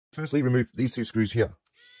Firstly, remove these two screws here.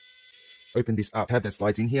 Open this up, tab that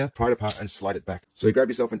slides in here, pry it apart and slide it back. So grab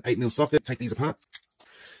yourself an 8mm socket, take these apart,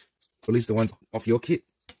 release the ones off your kit.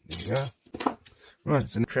 There you go. Right,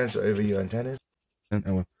 so transfer over your antennas and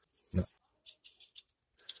our nut.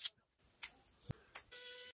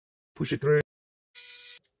 Push it through.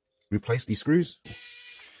 Replace these screws.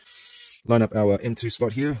 Line up our M.2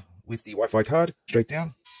 slot here with the Wi-Fi card straight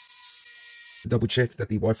down. Double check that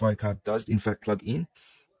the Wi-Fi card does in fact plug in.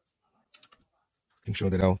 Making sure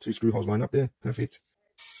that our 2 screw holes line up there. Perfect.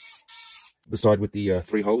 The side with the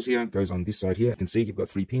 3 holes here goes on this side here. You can see you've got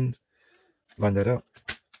 3 pins. Line that up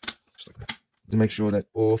just like that. To make sure that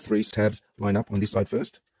all 3 tabs line up on this side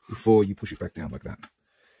first before you push it back down like that.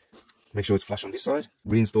 Make sure it's flush on this side.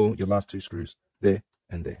 Reinstall your last 2 screws there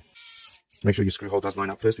and there. Make sure your screw hole does line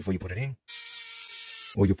up first before you put it in.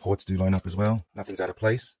 All your ports do line up as well. Nothing's out of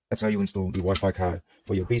place. That's how you install the Wi-Fi card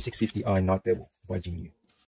for your b650i Night Devil by jginyue.